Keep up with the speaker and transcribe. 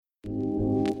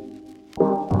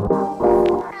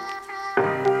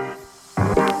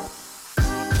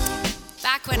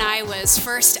I was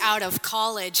first out of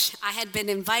college, I had been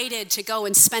invited to go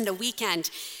and spend a weekend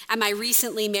at my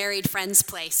recently married friend's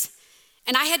place.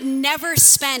 And I had never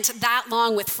spent that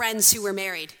long with friends who were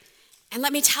married. And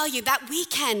let me tell you, that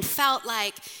weekend felt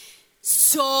like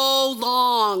so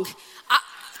long.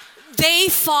 They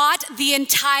fought the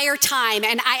entire time,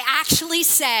 and I actually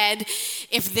said,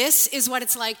 if this is what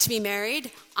it's like to be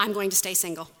married, I'm going to stay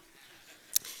single.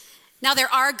 Now,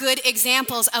 there are good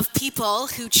examples of people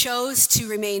who chose to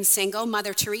remain single.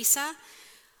 Mother Teresa,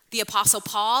 the Apostle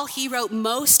Paul, he wrote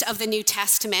most of the New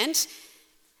Testament,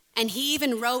 and he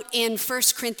even wrote in 1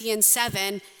 Corinthians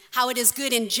 7 how it is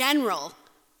good in general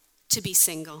to be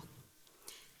single.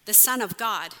 The Son of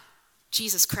God,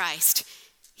 Jesus Christ,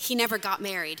 he never got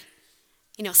married.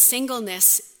 You know,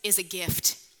 singleness is a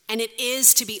gift, and it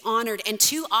is to be honored. And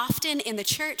too often in the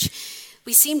church,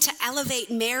 we seem to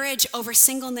elevate marriage over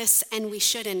singleness, and we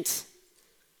shouldn't.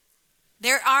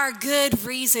 There are good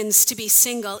reasons to be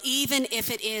single, even if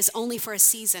it is only for a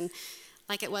season,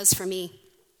 like it was for me.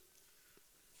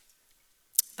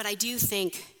 But I do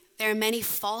think there are many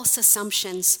false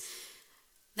assumptions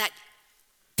that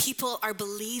people are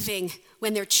believing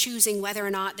when they're choosing whether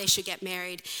or not they should get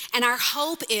married. And our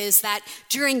hope is that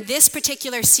during this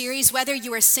particular series, whether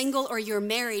you are single or you're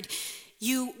married,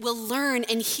 you will learn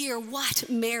and hear what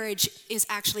marriage is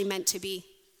actually meant to be.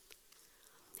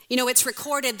 You know, it's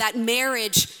recorded that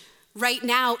marriage right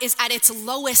now is at its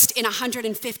lowest in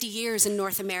 150 years in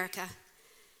North America.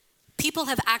 People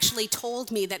have actually told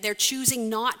me that they're choosing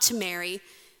not to marry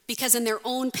because in their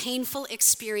own painful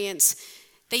experience,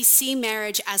 they see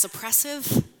marriage as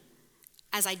oppressive,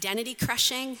 as identity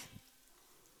crushing.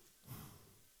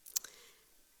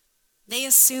 They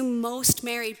assume most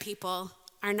married people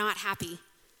are not happy.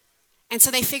 And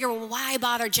so they figure, well, why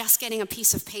bother just getting a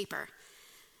piece of paper?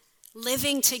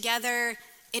 Living together,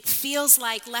 it feels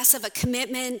like less of a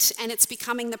commitment, and it's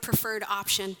becoming the preferred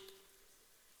option.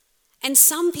 And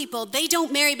some people, they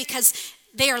don't marry because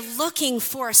they are looking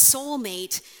for a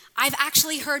soulmate. I've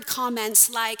actually heard comments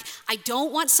like, I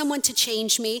don't want someone to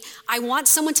change me. I want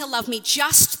someone to love me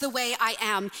just the way I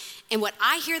am. And what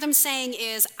I hear them saying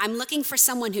is, I'm looking for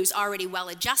someone who's already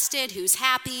well-adjusted, who's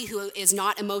happy, who is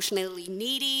not emotionally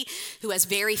needy, who has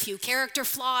very few character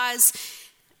flaws.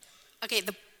 Okay,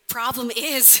 the problem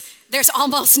is there's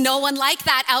almost no one like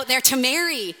that out there to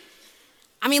marry.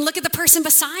 I mean, look at the person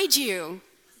beside you.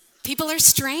 People are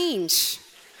strange.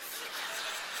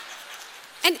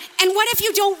 And what if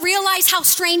you don't realize how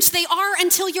strange they are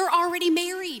until you're already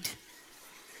married?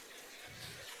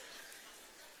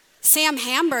 Sam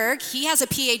Hamburg, he has a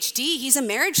PhD, he's a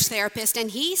marriage therapist, and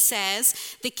he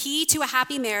says the key to a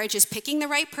happy marriage is picking the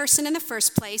right person in the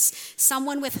first place,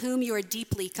 someone with whom you are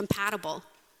deeply compatible.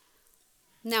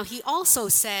 Now, he also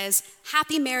says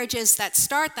happy marriages that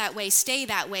start that way stay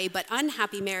that way, but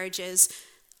unhappy marriages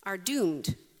are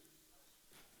doomed.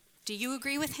 Do you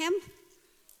agree with him?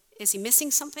 Is he missing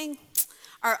something?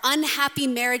 Are unhappy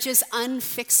marriages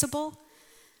unfixable?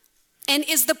 And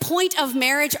is the point of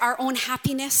marriage our own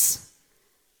happiness?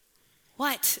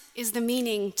 What is the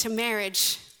meaning to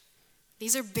marriage?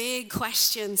 These are big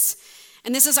questions.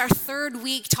 And this is our third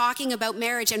week talking about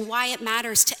marriage and why it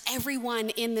matters to everyone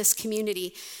in this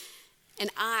community. And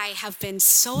I have been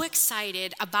so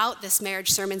excited about this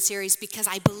marriage sermon series because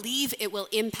I believe it will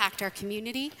impact our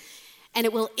community and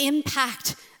it will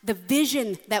impact the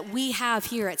vision that we have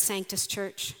here at Sanctus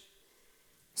Church.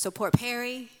 So Port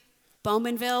Perry,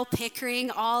 Bowmanville,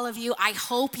 Pickering, all of you, I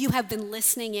hope you have been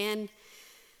listening in.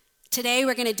 Today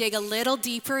we're going to dig a little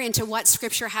deeper into what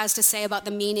Scripture has to say about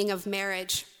the meaning of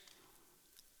marriage.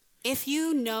 If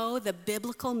you know the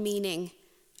biblical meaning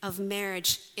of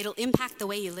marriage, it'll impact the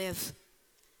way you live.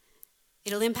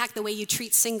 It'll impact the way you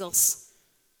treat singles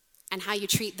and how you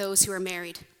treat those who are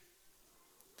married.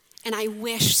 And I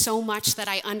wish so much that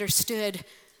I understood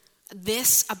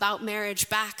this about marriage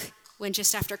back when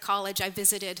just after college I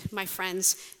visited my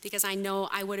friends, because I know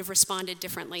I would have responded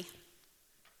differently.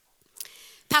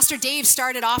 Pastor Dave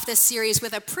started off this series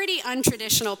with a pretty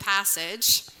untraditional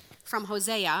passage from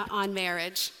Hosea on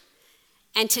marriage.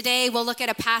 And today we'll look at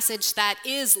a passage that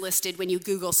is listed when you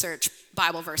Google search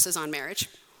Bible verses on marriage.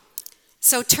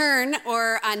 So turn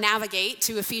or navigate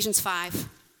to Ephesians 5.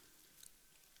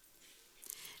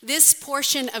 This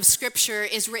portion of Scripture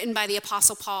is written by the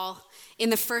Apostle Paul in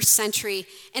the first century,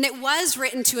 and it was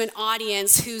written to an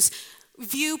audience whose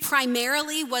view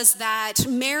primarily was that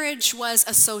marriage was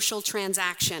a social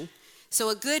transaction. So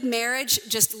a good marriage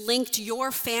just linked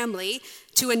your family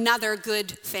to another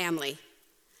good family.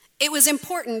 It was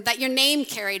important that your name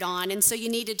carried on, and so you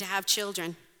needed to have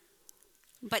children.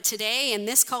 But today, in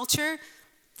this culture,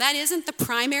 that isn't the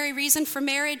primary reason for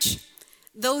marriage.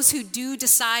 Those who do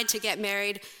decide to get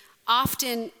married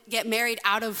often get married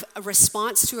out of a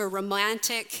response to a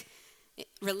romantic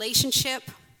relationship,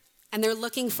 and they're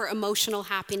looking for emotional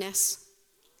happiness.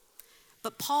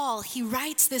 But Paul, he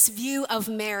writes this view of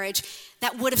marriage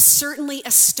that would have certainly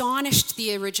astonished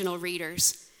the original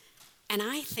readers, and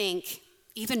I think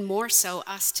even more so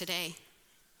us today.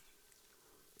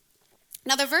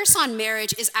 Now, the verse on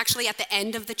marriage is actually at the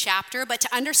end of the chapter, but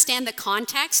to understand the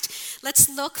context, let's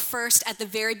look first at the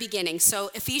very beginning.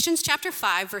 So Ephesians chapter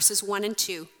 5, verses 1 and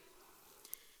 2.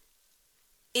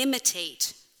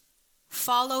 Imitate,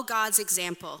 follow God's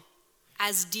example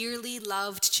as dearly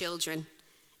loved children,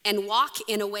 and walk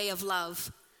in a way of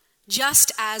love,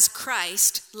 just as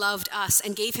Christ loved us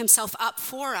and gave himself up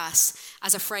for us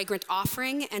as a fragrant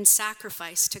offering and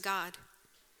sacrifice to God.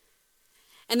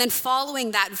 And then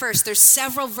following that verse, there's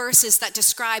several verses that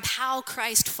describe how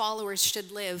Christ followers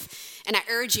should live. And I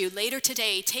urge you, later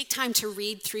today, take time to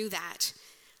read through that.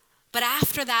 But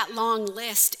after that long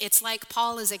list, it's like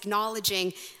Paul is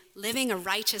acknowledging living a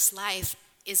righteous life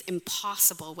is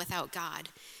impossible without God.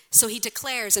 So he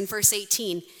declares in verse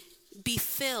 18, be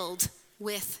filled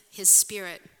with his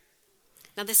Spirit.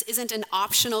 Now, this isn't an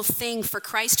optional thing for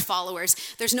Christ followers.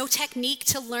 There's no technique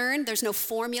to learn. There's no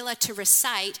formula to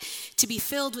recite. To be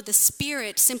filled with the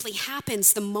Spirit simply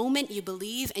happens the moment you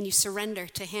believe and you surrender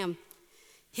to him.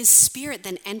 His Spirit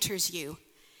then enters you.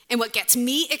 And what gets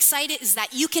me excited is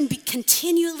that you can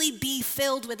continually be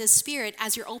filled with his Spirit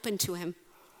as you're open to him.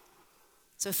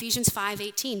 So Ephesians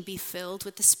 5:18, be filled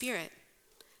with the Spirit.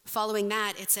 Following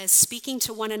that, it says, speaking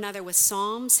to one another with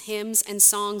psalms, hymns, and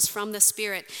songs from the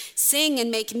Spirit. Sing and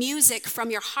make music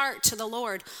from your heart to the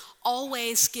Lord,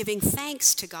 always giving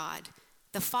thanks to God,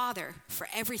 the Father, for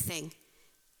everything.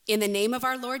 In the name of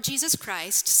our Lord Jesus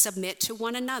Christ, submit to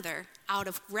one another out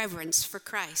of reverence for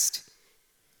Christ.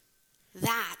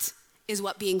 That is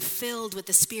what being filled with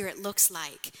the Spirit looks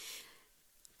like.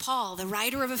 Paul, the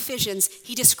writer of Ephesians,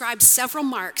 he describes several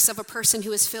marks of a person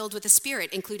who is filled with the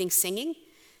Spirit, including singing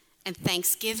and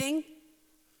thanksgiving.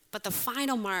 But the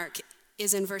final mark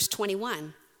is in verse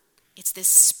 21. It's this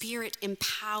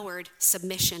Spirit-empowered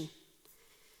submission.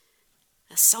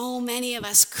 Now, so many of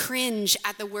us cringe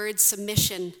at the word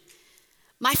submission.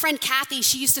 My friend Kathy,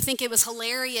 she used to think it was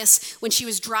hilarious when she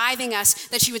was driving us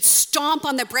that she would stomp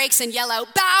on the brakes and yell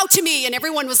out, bow to me, and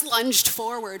everyone was lunged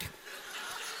forward.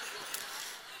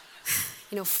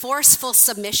 You know, forceful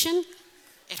submission,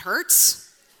 it hurts.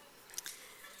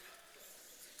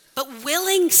 But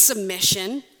willing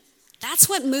submission, that's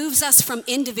what moves us from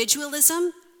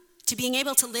individualism to being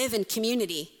able to live in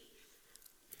community.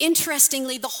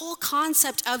 Interestingly, the whole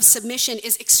concept of submission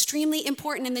is extremely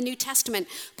important in the New Testament.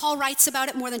 Paul writes about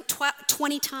it more than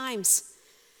 20 times.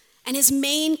 And his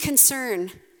main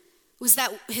concern was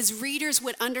that his readers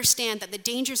would understand that the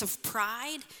dangers of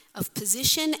pride, of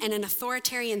position, and an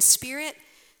authoritarian spirit,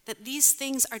 that these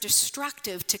things are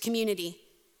destructive to community.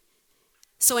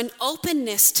 So an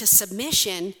openness to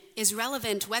submission is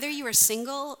relevant whether you are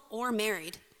single or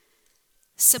married.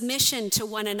 Submission to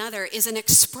one another is an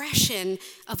expression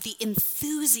of the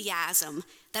enthusiasm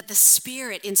that the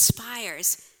Spirit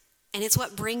inspires, and it's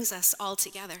what brings us all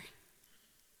together.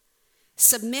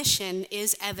 Submission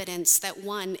is evidence that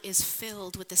one is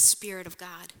filled with the Spirit of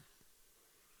God.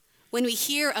 When we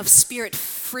hear of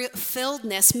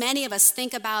Spirit-filledness, many of us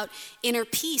think about inner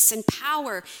peace and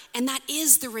power, and that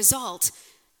is the result.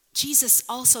 Jesus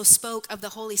also spoke of the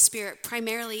Holy Spirit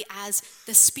primarily as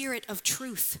the Spirit of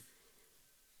truth.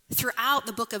 Throughout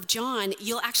the book of John,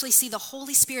 you'll actually see the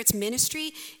Holy Spirit's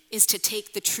ministry is to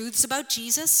take the truths about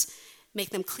Jesus,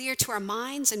 make them clear to our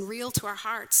minds and real to our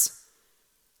hearts.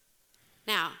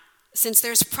 Now, since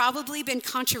there's probably been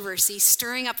controversy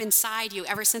stirring up inside you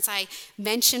ever since I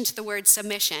mentioned the word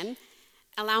submission,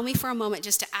 allow me for a moment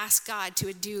just to ask God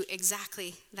to do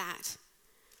exactly that.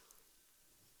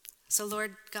 So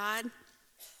Lord God,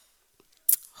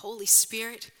 Holy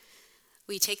Spirit,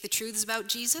 we take the truths about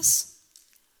Jesus,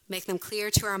 make them clear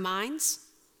to our minds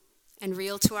and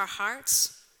real to our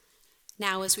hearts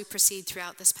now as we proceed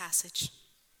throughout this passage.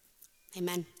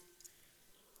 Amen.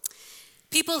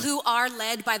 People who are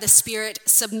led by the Spirit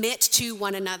submit to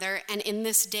one another, and in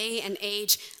this day and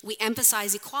age, we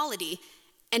emphasize equality,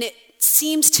 and it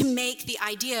seems to make the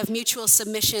idea of mutual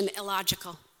submission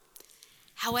illogical.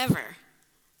 However,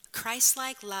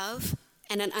 Christ-like love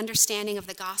and an understanding of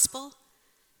the gospel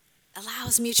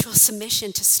allows mutual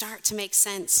submission to start to make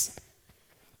sense.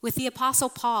 What the Apostle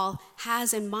Paul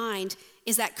has in mind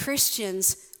is that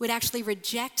Christians would actually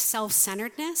reject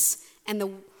self-centeredness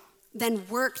and then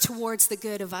work towards the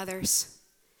good of others.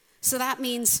 So that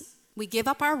means We give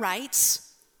up our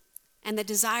rights and the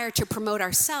desire to promote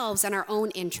ourselves and our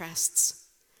own interests.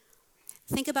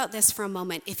 Think about this for a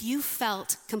moment. If you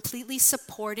felt completely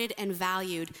supported and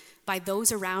valued by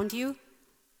those around you,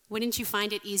 wouldn't you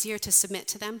find it easier to submit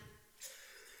to them?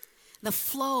 The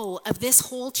flow of this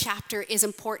whole chapter is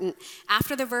important.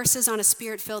 After the verses on a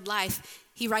spirit-filled life,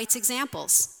 he writes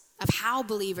examples of how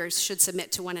believers should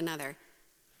submit to one another.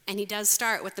 And he does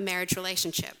start with the marriage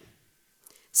relationship.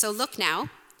 So look now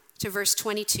to verse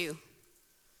 22.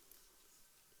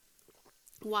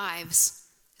 Wives,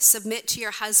 submit to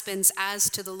your husbands as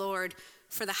to the Lord,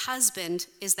 for the husband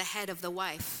is the head of the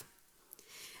wife.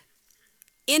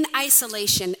 In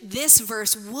isolation, this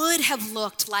verse would have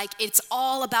looked like it's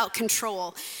all about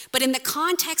control. But in the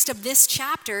context of this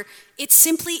chapter, it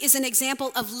simply is an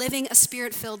example of living a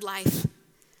spirit-filled life.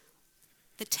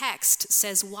 The text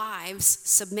says, wives,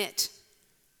 submit.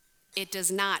 It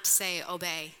does not say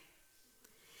obey.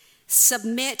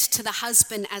 Submit to the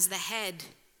husband as the head.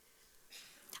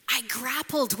 I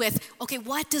grappled with, okay,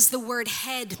 what does the word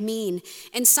head mean?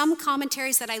 And some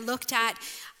commentaries that I looked at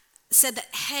said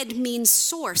that head means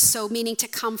source, so meaning to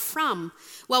come from.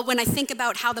 Well, when I think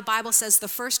about how the Bible says the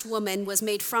first woman was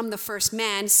made from the first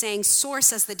man, saying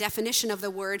source as the definition of the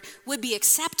word would be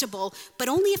acceptable, but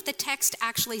only if the text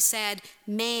actually said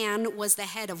man was the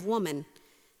head of woman.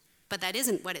 But that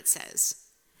isn't what it says.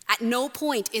 At no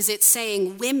point is it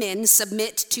saying women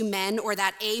submit to men or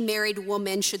that a married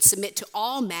woman should submit to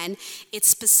all men. It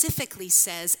specifically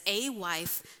says a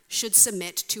wife should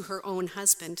submit to her own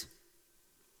husband.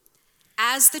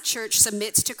 As the church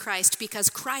submits to Christ because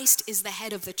Christ is the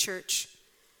head of the church,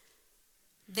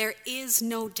 there is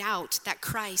no doubt that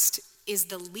Christ is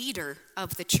the leader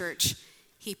of the church.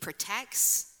 He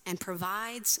protects and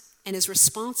provides and is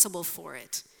responsible for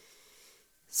it.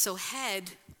 So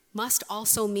head must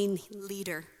also mean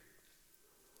leader.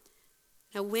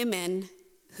 Now, women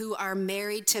who are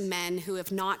married to men who have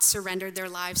not surrendered their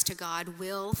lives to God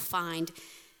will find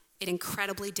it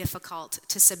incredibly difficult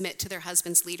to submit to their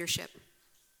husband's leadership.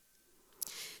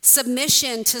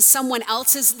 Submission to someone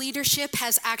else's leadership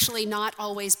has actually not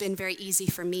always been very easy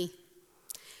for me.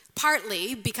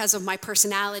 Partly because of my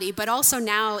personality, but also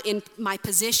now in my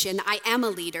position, I am a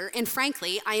leader, and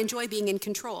frankly, I enjoy being in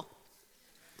control.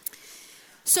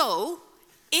 So,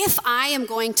 if I am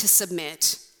going to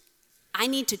submit, I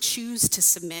need to choose to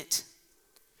submit.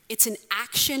 It's an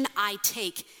action I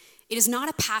take. It is not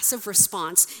a passive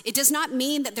response. It does not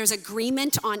mean that there's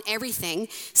agreement on everything.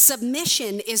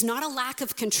 Submission is not a lack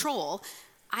of control.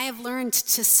 I have learned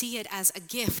to see it as a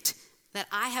gift that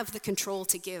I have the control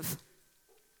to give.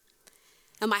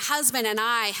 Now, my husband and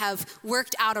I have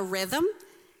worked out a rhythm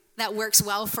that works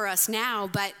well for us now,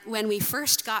 but when we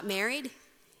first got married,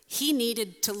 he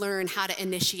needed to learn how to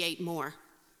initiate more,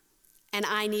 and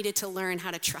I needed to learn how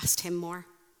to trust him more.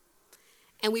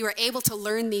 And we were able to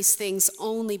learn these things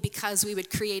only because we would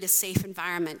create a safe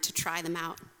environment to try them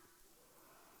out.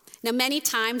 Now, many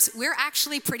times, we're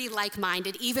actually pretty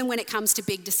like-minded, even when it comes to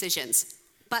big decisions.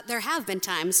 But there have been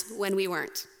times when we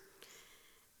weren't.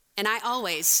 And I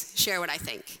always share what I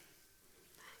think.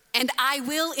 And I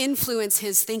will influence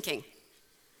his thinking.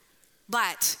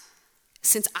 But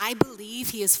since I believe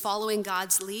he is following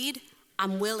God's lead,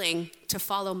 I'm willing to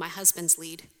follow my husband's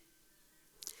lead.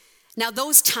 Now,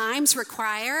 those times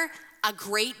require a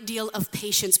great deal of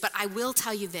patience, but I will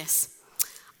tell you this.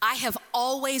 I have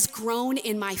always grown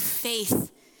in my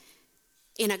faith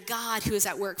in a God who is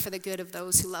at work for the good of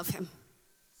those who love him.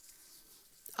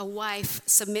 A wife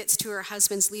submits to her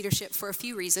husband's leadership for a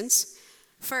few reasons.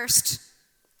 First,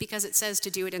 because it says to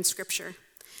do it in Scripture.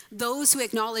 Those who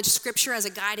acknowledge Scripture as a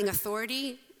guiding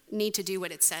authority need to do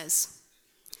what it says.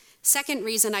 Second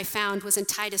reason I found was in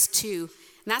Titus 2.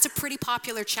 And that's a pretty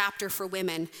popular chapter for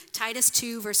women. Titus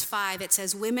 2, verse 5, it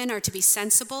says, women are to be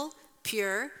sensible,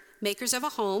 pure, makers of a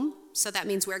home, so that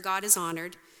means where God is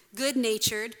honored,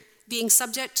 good-natured, being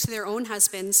subject to their own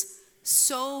husbands,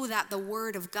 so that the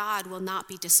word of God will not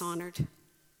be dishonored.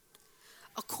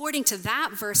 According to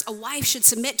that verse, a wife should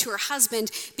submit to her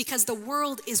husband because the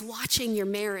world is watching your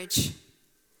marriage.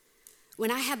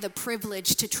 When I had the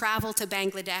privilege to travel to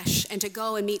Bangladesh and to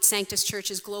go and meet Sanctus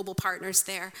Church's global partners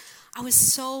there, I was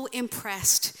so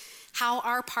impressed how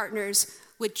our partners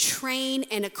would train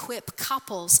and equip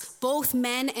couples, both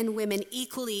men and women,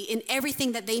 equally in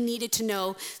everything that they needed to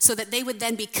know so that they would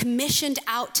then be commissioned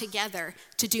out together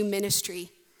to do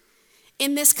ministry.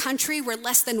 In this country where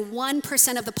less than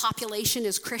 1% of the population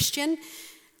is Christian,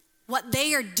 what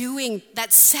they are doing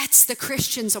that sets the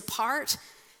Christians apart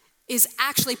is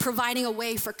actually providing a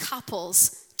way for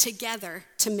couples together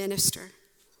to minister.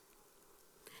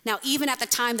 Now, even at the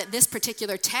time that this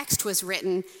particular text was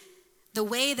written, the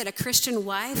way that a Christian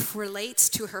wife relates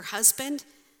to her husband,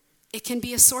 it can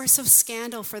be a source of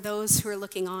scandal for those who are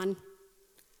looking on.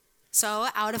 So,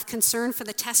 out of concern for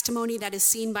the testimony that is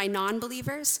seen by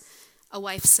non-believers, a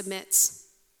wife submits.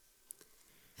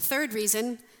 Third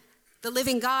reason, the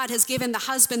living God has given the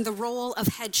husband the role of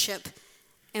headship.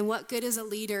 And what good is a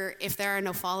leader if there are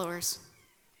no followers?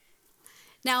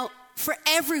 Now, for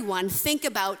everyone, think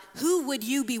about who would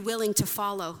you be willing to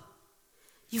follow?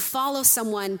 You follow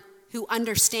someone who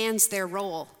understands their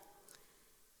role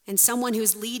and someone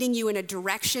who's leading you in a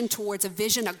direction towards a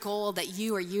vision, a goal that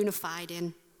you are unified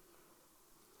in.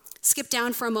 Skip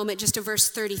down for a moment just to verse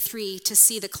 33 to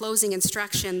see the closing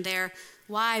instruction there.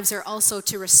 Wives are also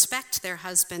to respect their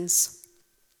husbands.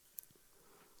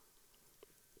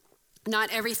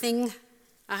 Not everything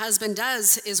a husband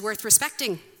does is worth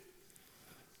respecting.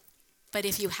 But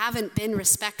if you haven't been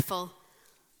respectful,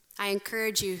 I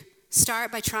encourage you,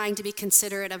 start by trying to be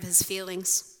considerate of his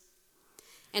feelings.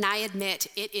 And I admit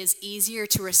it is easier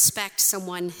to respect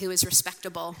someone who is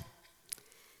respectable,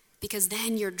 because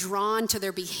then you're drawn to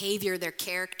their behavior, their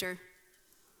character.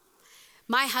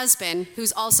 My husband,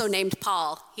 who's also named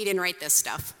Paul, he didn't write this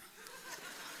stuff.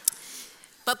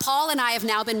 But Paul and I have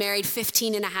now been married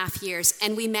 15 and a half years,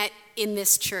 and we met in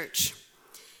this church.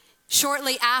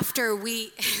 Shortly after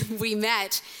we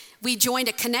met, we joined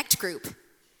a connect group.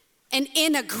 And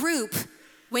in a group,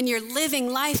 when you're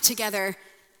living life together,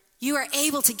 you are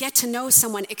able to get to know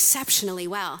someone exceptionally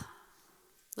well.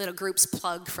 Little groups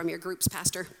plug from your groups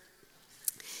pastor.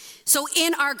 So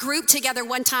in our group together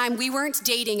one time, we weren't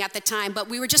dating at the time, but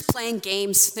we were just playing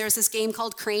games. There's this game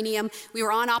called Cranium. We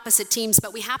were on opposite teams,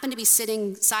 but we happened to be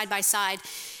sitting side by side.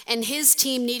 And his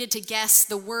team needed to guess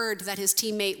the word that his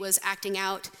teammate was acting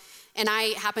out. And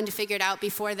I happened to figure it out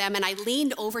before them, and I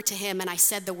leaned over to him and I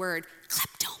said the word,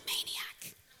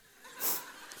 kleptomaniac.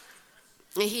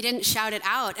 And he didn't shout it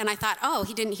out, and I thought, oh,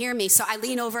 he didn't hear me. So I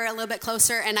leaned over a little bit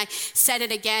closer and I said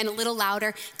it again, a little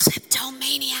louder,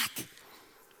 kleptomaniac.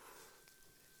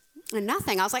 And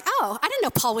nothing. I was like, oh, I didn't know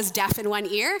Paul was deaf in one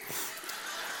ear.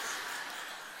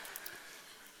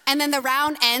 And then the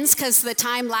round ends because the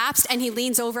time lapsed, and he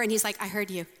leans over and he's like, I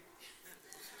heard you.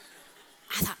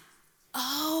 I thought,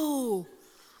 oh,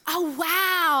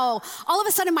 wow. All of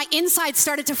a sudden, my insides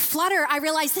started to flutter. I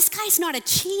realized this guy's not a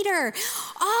cheater.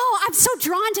 Oh, I'm so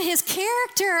drawn to his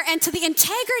character and to the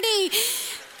integrity.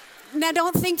 Now,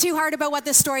 don't think too hard about what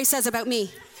this story says about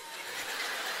me.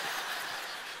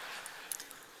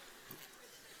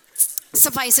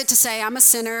 Suffice it to say, I'm a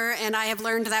sinner, and I have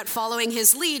learned that following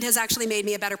his lead has actually made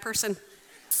me a better person.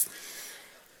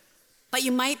 But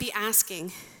you might be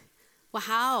asking, well,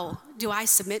 how do I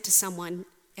submit to someone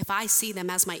if I see them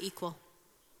as my equal?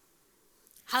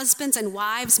 Husbands and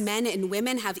wives, men and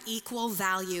women have equal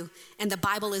value, and the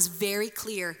Bible is very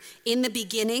clear. In the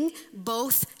beginning,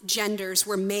 both genders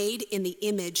were made in the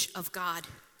image of God.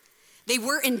 They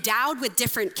were endowed with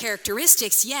different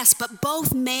characteristics, yes, but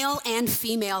both male and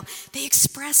female, they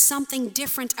express something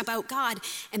different about God,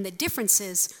 and the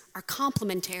differences are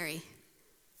complementary,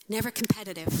 never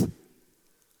competitive.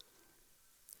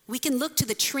 We can look to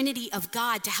the Trinity of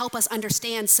God to help us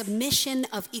understand submission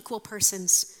of equal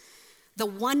persons. The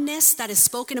oneness that is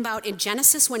spoken about in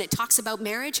Genesis when it talks about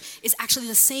marriage is actually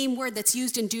the same word that's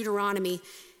used in Deuteronomy.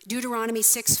 Deuteronomy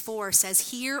 6:4 says,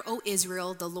 "Hear, O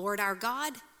Israel, the Lord our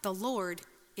God, the Lord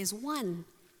is one."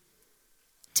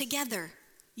 Together,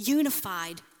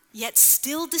 unified, yet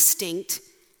still distinct,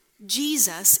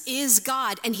 Jesus is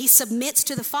God, and he submits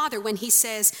to the Father when he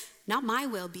says, "Not my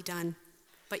will be done,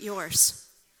 but yours."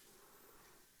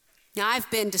 Now, I've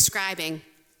been describing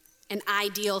an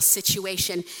ideal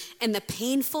situation, and the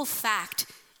painful fact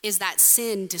is that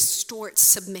sin distorts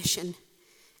submission.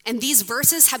 And these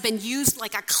verses have been used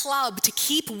like a club to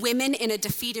keep women in a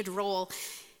defeated role,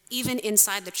 even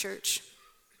inside the church.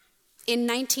 In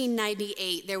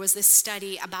 1998, there was this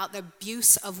study about the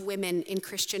abuse of women in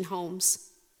Christian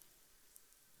homes.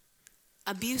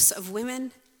 Abuse of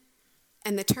women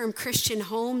and the term Christian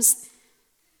homes,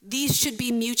 these should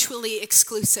be mutually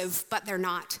exclusive, but they're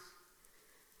not.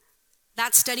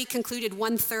 That study concluded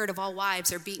 1/3 of all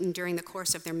wives are beaten during the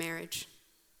course of their marriage.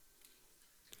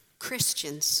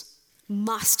 Christians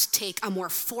must take a more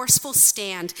forceful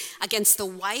stand against the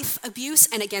wife abuse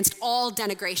and against all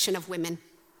denigration of women.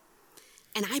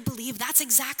 And I believe that's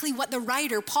exactly what the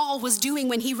writer Paul was doing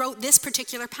when he wrote this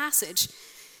particular passage.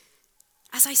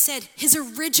 As I said, his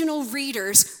original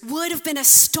readers would have been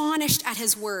astonished at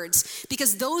his words,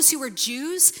 because those who were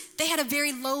Jews, they had a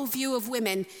very low view of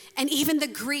women. And even the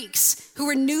Greeks, who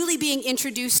were newly being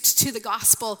introduced to the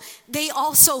gospel, they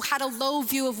also had a low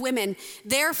view of women.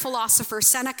 Their philosopher,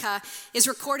 Seneca, is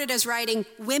recorded as writing,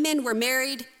 "Women were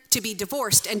married to be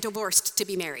divorced and divorced to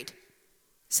be married."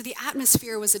 So the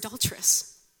atmosphere was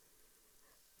adulterous.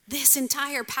 This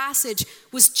entire passage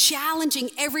was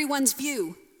challenging everyone's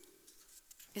view.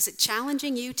 Is it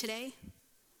challenging you today?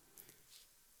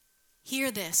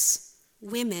 Hear this.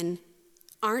 Women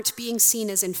aren't being seen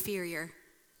as inferior.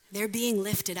 They're being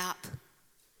lifted up.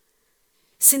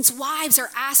 Since wives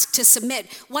are asked to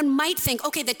submit, one might think,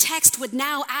 okay, the text would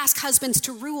now ask husbands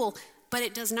to rule, but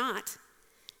it does not.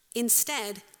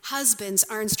 Instead, husbands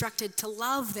are instructed to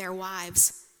love their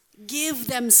wives, give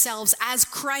themselves as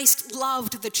Christ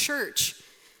loved the church.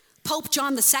 Pope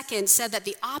John II said that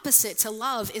the opposite to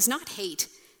love is not hate.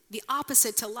 The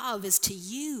opposite to love is to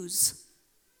use.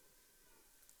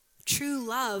 True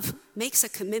love makes a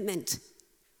commitment.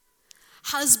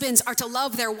 Husbands are to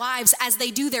love their wives as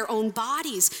they do their own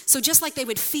bodies. So just like they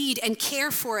would feed and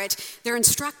care for it, they're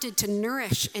instructed to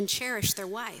nourish and cherish their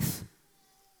wife.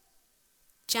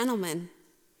 Gentlemen,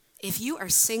 if you are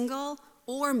single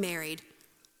or married,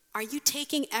 are you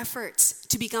taking efforts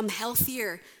to become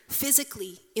healthier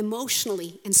physically,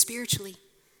 emotionally, and spiritually?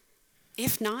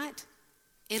 If not,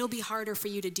 it'll be harder for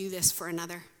you to do this for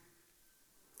another.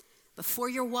 But for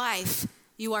your wife,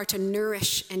 you are to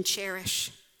nourish and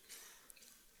cherish.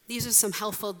 These are some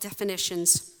helpful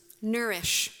definitions.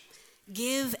 Nourish,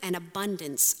 give an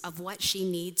abundance of what she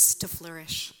needs to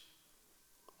flourish.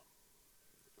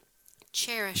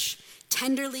 Cherish,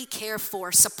 tenderly care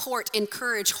for, support,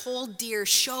 encourage, hold dear,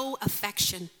 show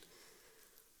affection.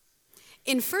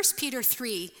 In 1 Peter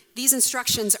 3, these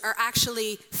instructions are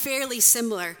actually fairly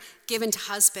similar given to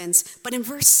husbands, but in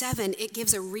verse 7, it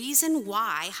gives a reason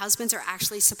why husbands are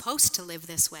actually supposed to live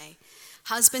this way.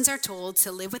 Husbands are told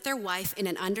to live with their wife in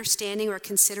an understanding or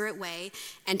considerate way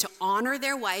and to honor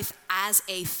their wife as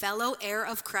a fellow heir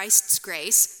of Christ's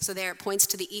grace. So there it points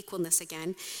to the equalness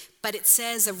again, but it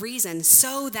says a reason,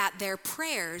 so that their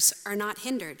prayers are not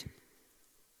hindered.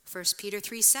 1 Peter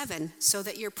 3:7, so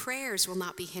that your prayers will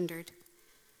not be hindered.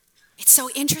 It's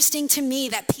so interesting to me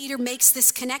that Peter makes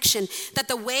this connection, that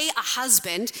the way a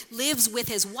husband lives with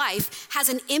his wife has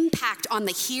an impact on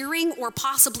the hearing or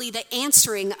possibly the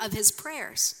answering of his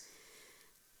prayers.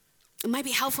 It might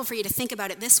be helpful for you to think about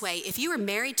it this way. If you are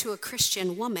married to a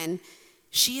Christian woman,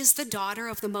 she is the daughter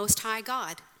of the Most High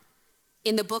God.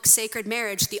 In the book Sacred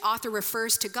Marriage, the author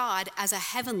refers to God as a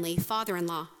heavenly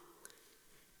father-in-law.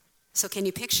 So can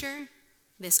you picture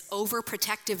this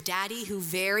overprotective daddy who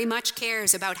very much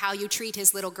cares about how you treat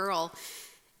his little girl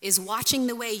is watching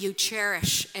the way you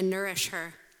cherish and nourish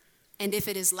her. And if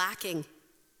it is lacking,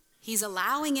 he's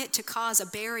allowing it to cause a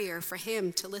barrier for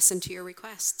him to listen to your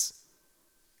requests.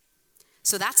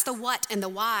 So that's the what and the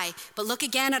why. But look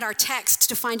again at our text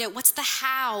to find out what's the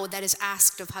how that is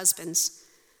asked of husbands.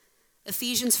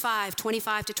 Ephesians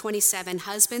 5:25-27,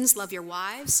 husbands, love your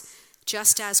wives,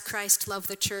 just as Christ loved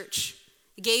the church.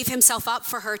 He gave himself up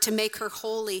for her to make her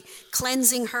holy,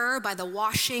 cleansing her by the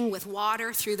washing with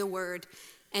water through the word,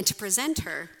 and to present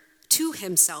her to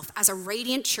himself as a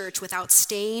radiant church without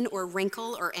stain or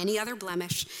wrinkle or any other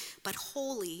blemish, but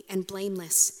holy and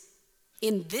blameless.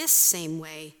 In this same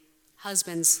way,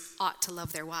 husbands ought to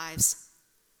love their wives.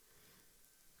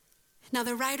 Now,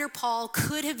 the writer Paul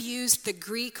could have used the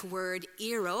Greek word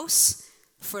eros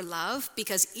for love,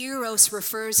 because eros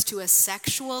refers to a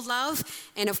sexual love,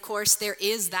 and of course there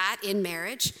is that in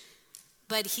marriage,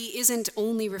 but he isn't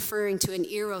only referring to an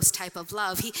eros type of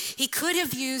love. He could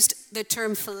have used the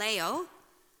term phileo,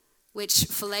 which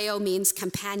phileo means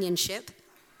companionship.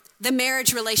 The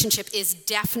marriage relationship is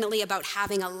definitely about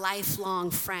having a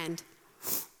lifelong friend.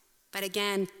 But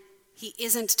again, he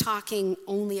isn't talking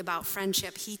only about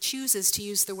friendship. He chooses to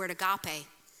use the word agape,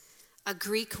 a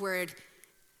Greek word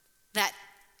that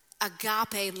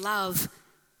agape love,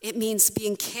 it means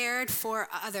being caring for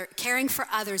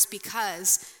others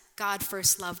because God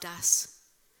first loved us.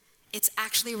 It's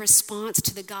actually a response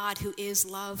to the God who is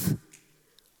love.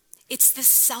 It's the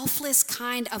selfless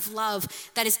kind of love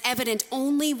that is evident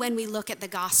only when we look at the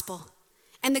gospel.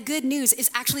 And the good news is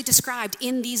actually described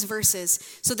in these verses.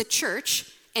 So the church,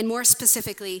 and more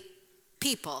specifically,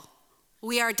 people,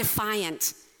 we are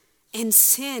defiant, and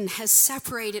sin has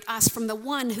separated us from the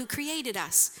one who created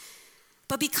us.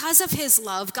 But because of his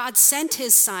love, God sent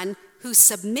his son who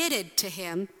submitted to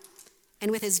him, and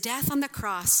with his death on the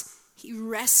cross, he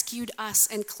rescued us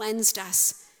and cleansed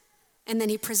us. and then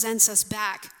he presents us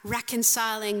back,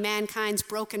 reconciling mankind's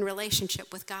broken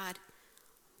relationship with God.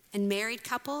 And married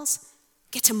couples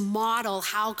get to model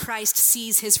how Christ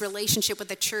sees his relationship with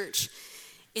the church.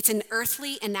 It's an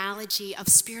earthly analogy of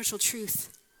spiritual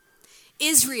truth.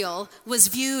 Israel was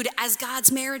viewed as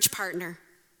God's marriage partner.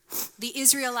 The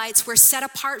Israelites were set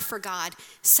apart for God.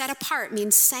 Set apart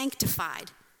means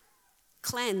sanctified,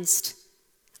 cleansed,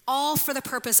 all for the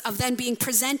purpose of then being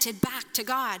presented back to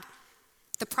God.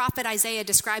 The prophet Isaiah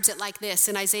describes it like this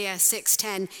in Isaiah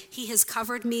 6:10. He has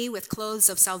covered me with clothes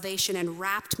of salvation and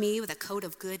wrapped me with a coat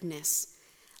of goodness.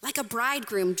 Like a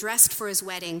bridegroom dressed for his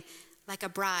wedding, like a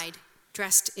bride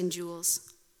dressed in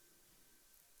jewels.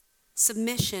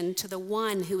 Submission to the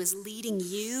one who is leading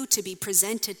you to be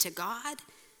presented to God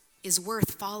is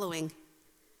worth following.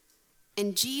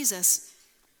 And Jesus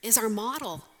is our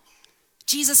model.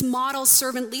 Jesus models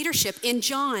servant leadership. In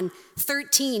John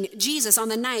 13, Jesus, on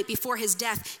the night before his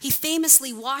death, he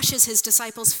famously washes his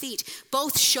disciples' feet,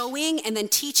 both showing and then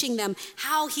teaching them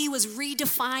how he was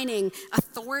redefining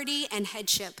authority and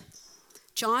headship.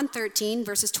 John 13,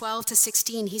 verses 12 to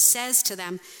 16, he says to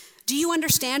them, "Do you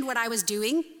understand what I was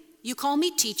doing? You call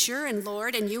me teacher and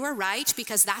Lord, and you are right,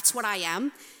 because that's what I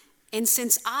am. And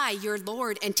since I, your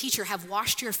Lord and teacher, have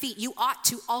washed your feet, you ought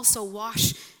to also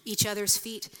wash each other's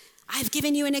feet. I've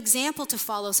given you an example to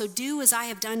follow, so do as I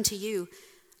have done to you.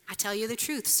 I tell you the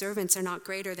truth, servants are not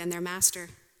greater than their master."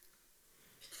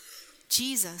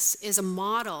 Jesus is a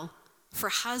model for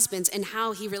husbands and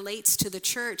how he relates to the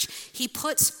church. He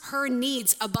puts her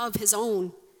needs above his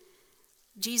own.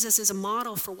 Jesus is a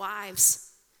model for wives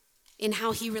in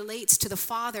how he relates to the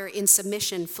Father in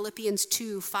submission. Philippians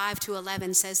 2,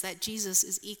 5-11 says that Jesus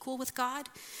is equal with God,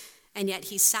 and yet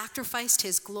he sacrificed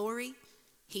his glory.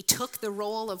 He took the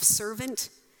role of servant.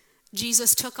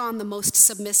 Jesus took on the most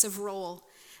submissive role,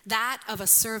 that of a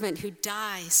servant who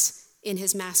dies in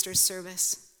his master's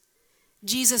service.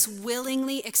 Jesus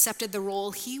willingly accepted the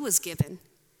role he was given.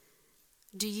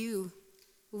 Do you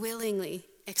willingly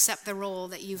accept the role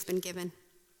that you've been given?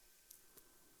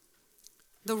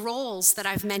 The roles that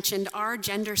I've mentioned are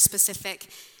gender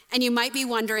specific, and you might be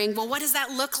wondering, well, what does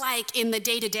that look like in the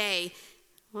day-to-day?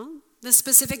 Well, the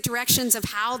specific directions of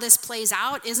how this plays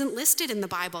out isn't listed in the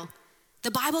Bible.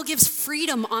 The Bible gives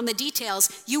freedom on the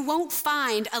details. You won't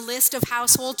find a list of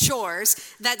household chores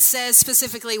that says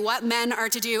specifically what men are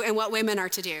to do and what women are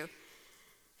to do.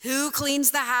 Who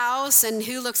cleans the house and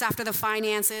who looks after the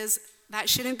finances, that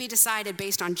shouldn't be decided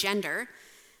based on gender.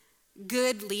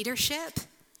 Good leadership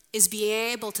is being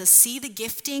able to see the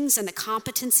giftings and the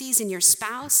competencies in your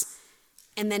spouse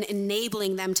and then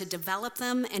enabling them to develop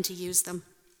them and to use them.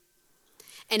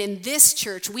 And in this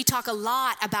church, we talk a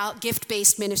lot about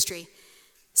gift-based ministry.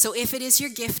 So if it is your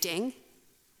gifting,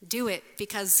 do it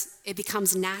because it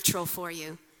becomes natural for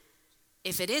you.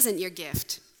 If it isn't your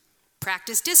gift,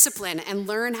 practice discipline and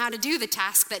learn how to do the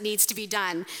task that needs to be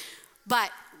done.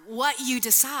 But what you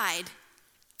decide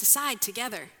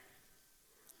together.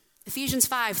 Ephesians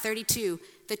 5:32,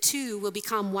 the two will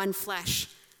become one flesh,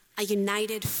 a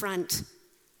united front,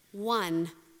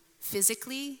 one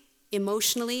physically,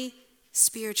 emotionally,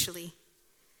 spiritually.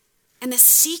 And the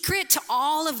secret to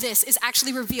all of this is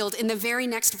actually revealed in the very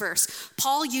next verse.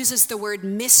 Paul uses the word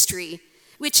mystery,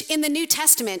 which in the New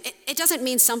Testament, it doesn't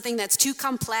mean something that's too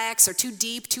complex or too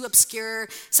deep, too obscure,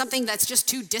 something that's just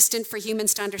too distant for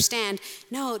humans to understand.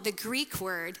 No, the Greek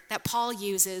word that Paul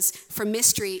uses for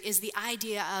mystery is the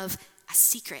idea of a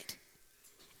secret.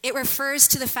 It refers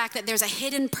to the fact that there's a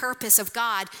hidden purpose of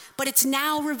God, but it's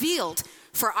now revealed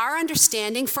for our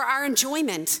understanding, for our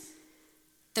enjoyment.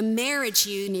 The marriage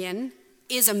union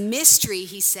is a mystery,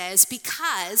 he says,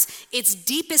 because its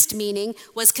deepest meaning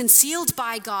was concealed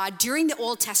by God during the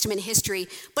Old Testament history,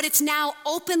 but it's now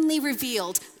openly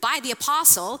revealed by the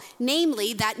apostle,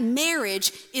 namely that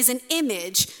marriage is an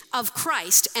image of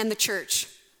Christ and the church.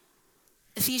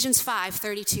 Ephesians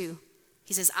 5:32,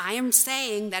 he says, I am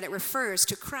saying that it refers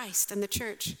to Christ and the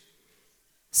church.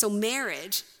 So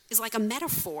marriage is like a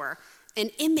metaphor, an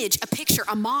image, a picture,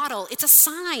 a model. It's a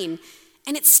sign.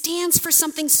 And it stands for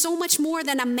something so much more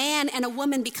than a man and a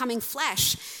woman becoming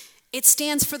flesh. It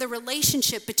stands for the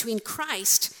relationship between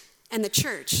Christ and the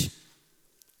church.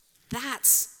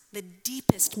 That's the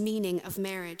deepest meaning of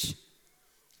marriage.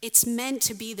 It's meant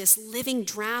to be this living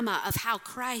drama of how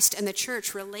Christ and the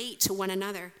church relate to one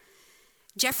another.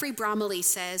 Jeffrey Bromley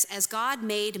says, as God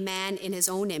made man in his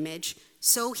own image,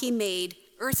 so he made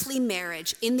earthly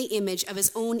marriage in the image of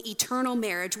his own eternal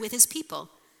marriage with his people.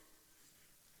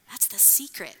 That's the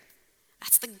secret.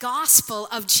 That's the gospel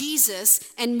of Jesus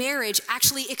and marriage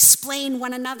actually explain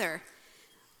one another.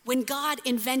 When God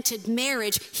invented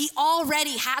marriage, he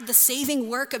already had the saving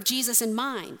work of Jesus in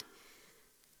mind.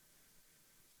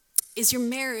 Is your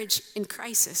marriage in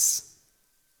crisis?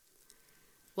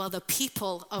 Well, the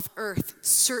people of earth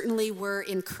certainly were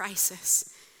in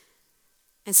crisis.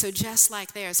 And so just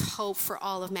like there's hope for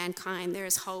all of mankind, there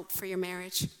is hope for your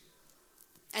marriage.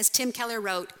 As Tim Keller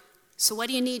wrote, so what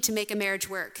do you need to make a marriage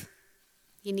work?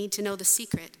 You need to know the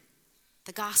secret,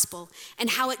 the gospel, and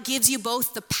how it gives you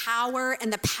both the power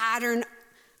and the pattern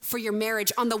for your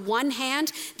marriage. On the one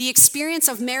hand, the experience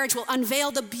of marriage will unveil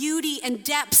the beauty and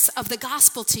depths of the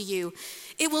gospel to you.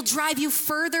 It will drive you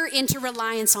further into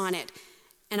reliance on it.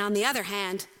 And on the other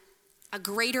hand, a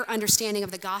greater understanding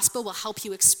of the gospel will help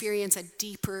you experience a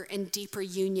deeper and deeper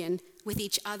union with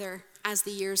each other as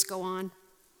the years go on.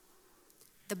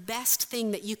 The best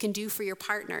thing that you can do for your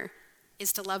partner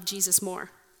is to love Jesus more.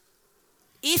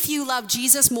 If you love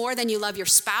Jesus more than you love your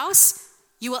spouse,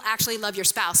 you will actually love your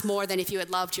spouse more than if you had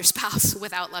loved your spouse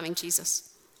without loving Jesus.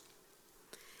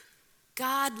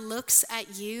 God looks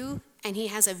at you and he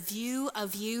has a view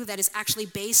of you that is actually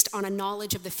based on a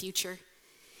knowledge of the future.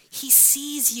 He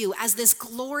sees you as this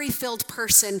glory-filled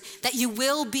person that you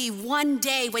will be one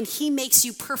day when he makes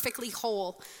you perfectly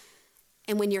whole.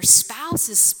 And when your spouse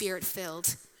is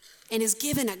spirit-filled and is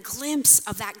given a glimpse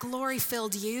of that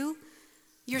glory-filled you,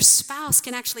 your spouse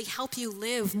can actually help you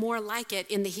live more like it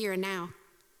in the here and now.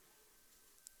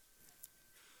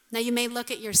 Now, you may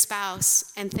look at your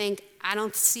spouse and think, I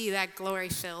don't see that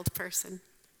glory-filled person.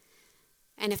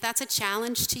 And if that's a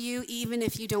challenge to you, even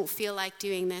if you don't feel like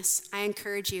doing this, I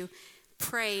encourage you,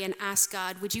 pray and ask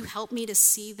God, would you help me to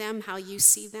see them how you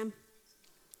see them?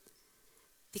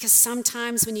 Because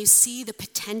sometimes when you see the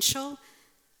potential,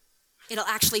 it'll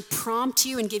actually prompt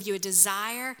you and give you a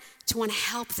desire to want to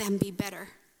help them be better.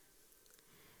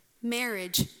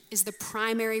 Marriage is the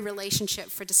primary relationship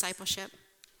for discipleship.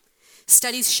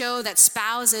 Studies show that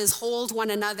spouses hold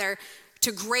one another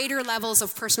to greater levels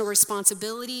of personal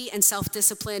responsibility and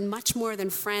self-discipline, much more than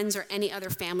friends or any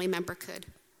other family member could.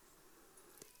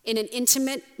 In an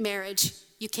intimate marriage,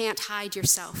 you can't hide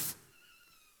yourself,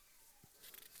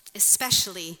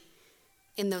 especially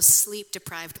in those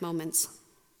sleep-deprived moments.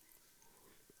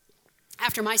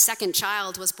 After my second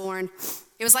child was born,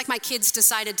 it was like my kids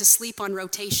decided to sleep on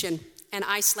rotation, and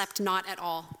I slept not at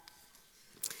all.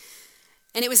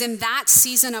 And it was in that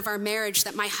season of our marriage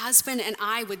that my husband and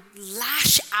I would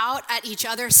lash out at each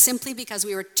other simply because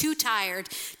we were too tired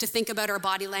to think about our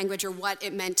body language or what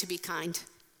it meant to be kind.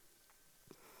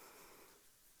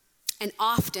 And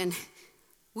often,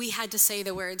 we had to say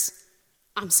the words,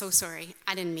 I'm so sorry,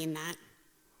 I didn't mean that.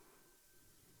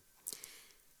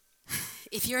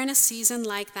 If you're in a season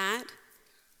like that,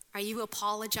 are you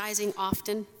apologizing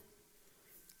often?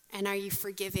 And are you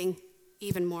forgiving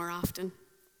even more often?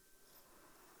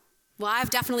 Well,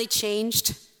 I've definitely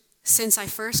changed since I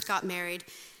first got married.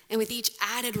 And with each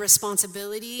added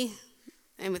responsibility,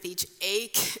 and with each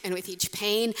ache, and with each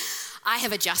pain, I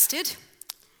have adjusted.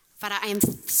 But I am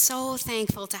so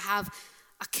thankful to have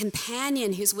a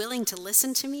companion who's willing to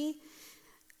listen to me,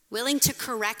 willing to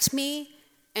correct me,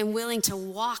 and willing to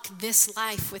walk this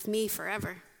life with me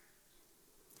forever.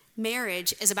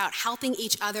 Marriage is about helping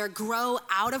each other grow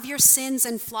out of your sins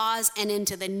and flaws and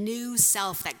into the new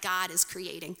self that God is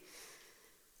creating.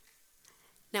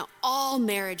 Now, all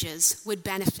marriages would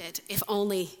benefit if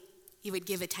only you would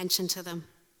give attention to them.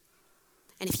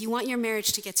 And if you want your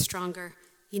marriage to get stronger,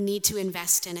 you need to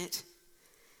invest in it.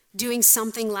 Doing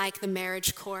something like the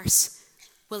marriage course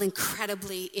will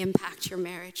incredibly impact your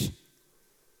marriage.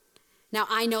 Now,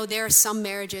 I know there are some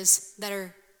marriages that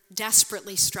are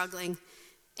desperately struggling.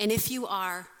 And if you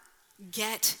are,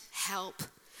 get help.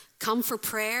 Come for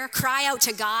prayer, cry out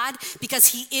to God because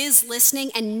he is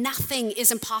listening and nothing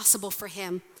is impossible for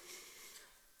him.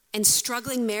 And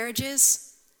struggling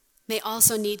marriages may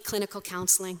also need clinical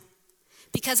counseling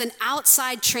because an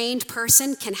outside trained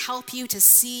person can help you to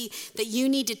see that you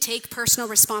need to take personal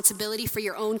responsibility for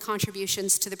your own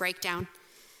contributions to the breakdown.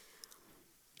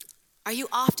 Are you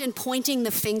often pointing the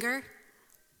finger?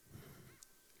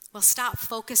 Well, stop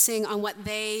focusing on what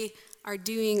they are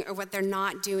doing or what they're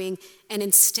not doing, and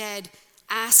instead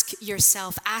ask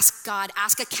yourself, ask God,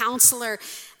 ask a counselor,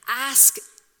 ask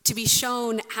to be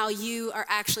shown how you are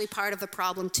actually part of the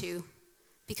problem too.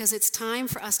 Because it's time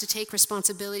for us to take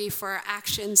responsibility for our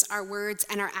actions, our words,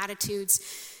 and our attitudes,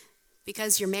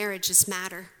 because your marriages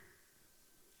matter.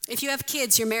 If you have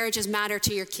kids, your marriages matter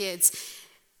to your kids,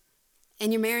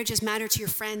 and your marriages matter to your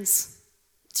friends,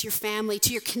 to your family,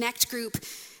 to your connect group.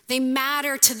 They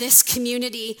matter to this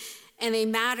community, and they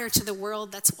matter to the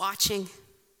world that's watching.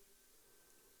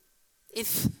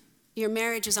 If your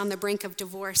marriage is on the brink of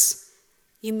divorce,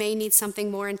 you may need something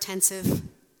more intensive.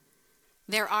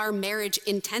 There are marriage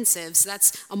intensives.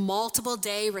 That's a multiple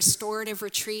day restorative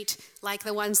retreat like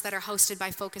the ones that are hosted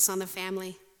by Focus on the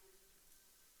Family.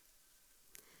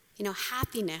 You know,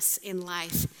 happiness in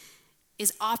life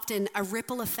is often a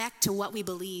ripple effect to what we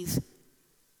believe.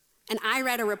 And I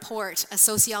read a report a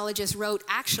sociologist wrote,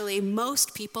 actually,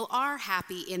 most people are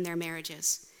happy in their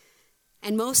marriages.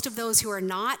 And most of those who are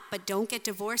not but don't get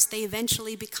divorced, they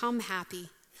eventually become happy.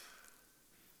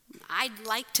 I'd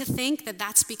like to think that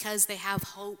that's because they have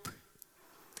hope.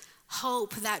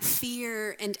 Hope that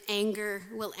fear and anger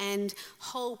will end.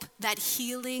 Hope that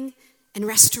healing and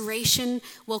restoration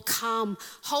will come.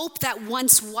 Hope that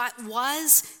once what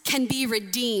was can be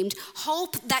redeemed.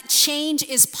 Hope that change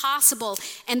is possible.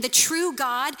 And the true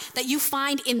God that you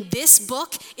find in this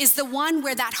book is the one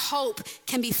where that hope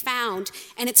can be found.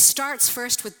 And it starts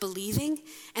first with believing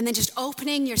and then just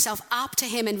opening yourself up to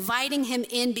him, inviting him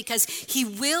in, because he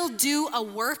will do a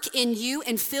work in you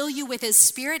and fill you with his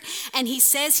Spirit. And he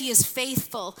says he is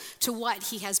faithful to what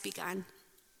he has begun.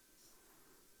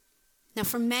 Now,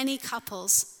 for many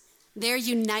couples, their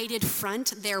united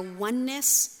front, their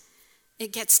oneness,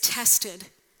 it gets tested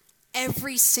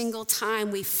every single time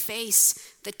we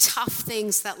face the tough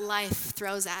things that life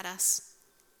throws at us.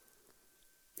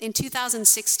 In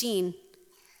 2016,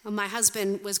 my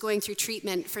husband was going through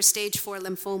treatment for stage 4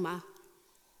 lymphoma.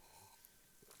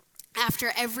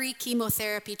 After every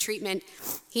chemotherapy treatment,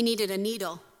 he needed a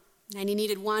needle, and he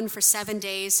needed one for 7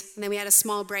 days, and then we had a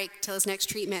small break till his next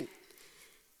treatment.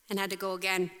 And had to go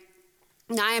again.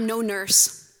 Now, I am no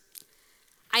nurse.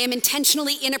 I am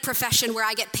intentionally in a profession where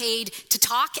I get paid to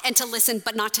talk and to listen,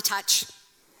 but not to touch.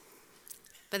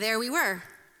 But there we were.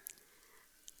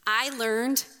 I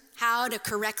learned how to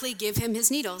correctly give him his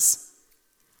needles.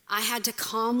 I had to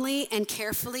calmly and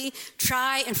carefully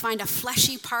try and find a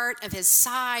fleshy part of his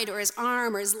side or his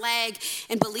arm or his leg.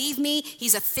 And believe me,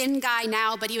 he's a thin guy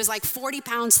now, but he was like 40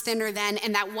 pounds thinner then,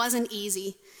 and that wasn't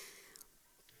easy.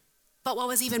 But what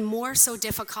was even more so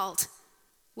difficult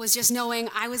was just knowing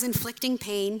I was inflicting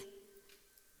pain,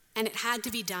 and it had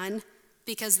to be done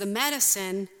because the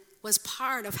medicine was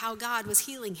part of how God was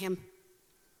healing him.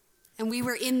 And we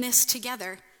were in this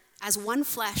together as one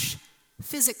flesh,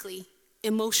 physically,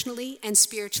 emotionally, and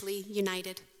spiritually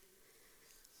united.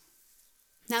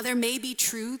 Now, there may be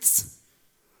truths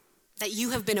that you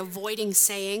have been avoiding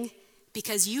saying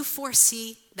because you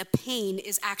foresee the pain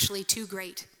is actually too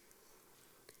great.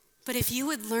 But if you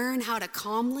would learn how to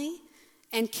calmly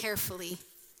and carefully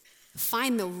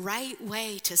find the right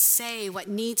way to say what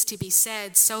needs to be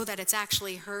said so that it's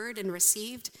actually heard and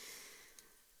received,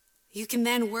 you can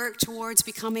then work towards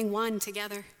becoming one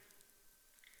together.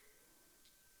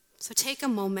 So take a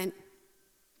moment,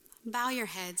 bow your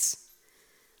heads,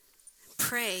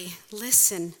 pray,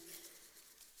 listen,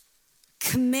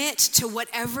 commit to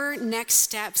whatever next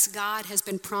steps God has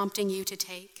been prompting you to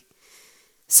take,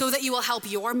 so that you will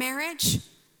help your marriage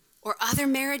or other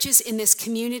marriages in this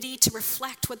community to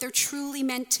reflect what they're truly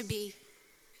meant to be.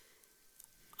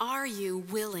 Are you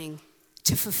willing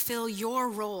to fulfill your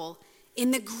role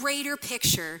in the greater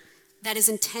picture that is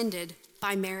intended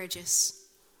by marriages?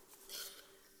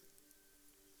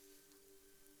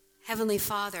 Heavenly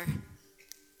Father,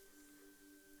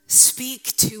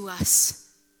 speak to us.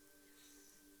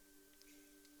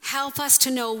 Help us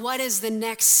to know what is the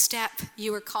next step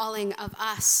you are calling of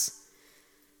us.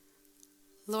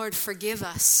 Lord, forgive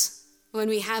us when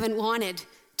we haven't wanted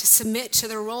to submit to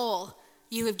the role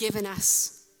you have given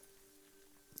us.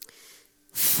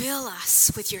 Fill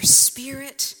us with your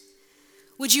Spirit.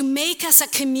 Would you make us a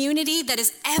community that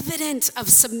is evident of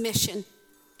submission?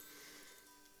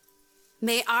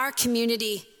 May our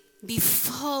community be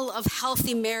full of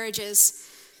healthy marriages,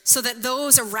 so that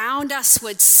those around us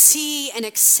would see and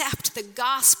accept the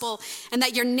gospel, and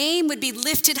that your name would be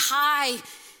lifted high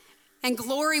and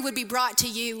glory would be brought to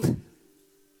you.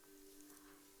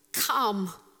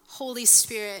 Come, Holy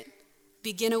Spirit,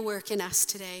 begin a work in us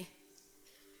today.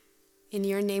 In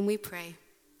your name we pray.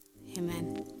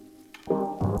 Amen.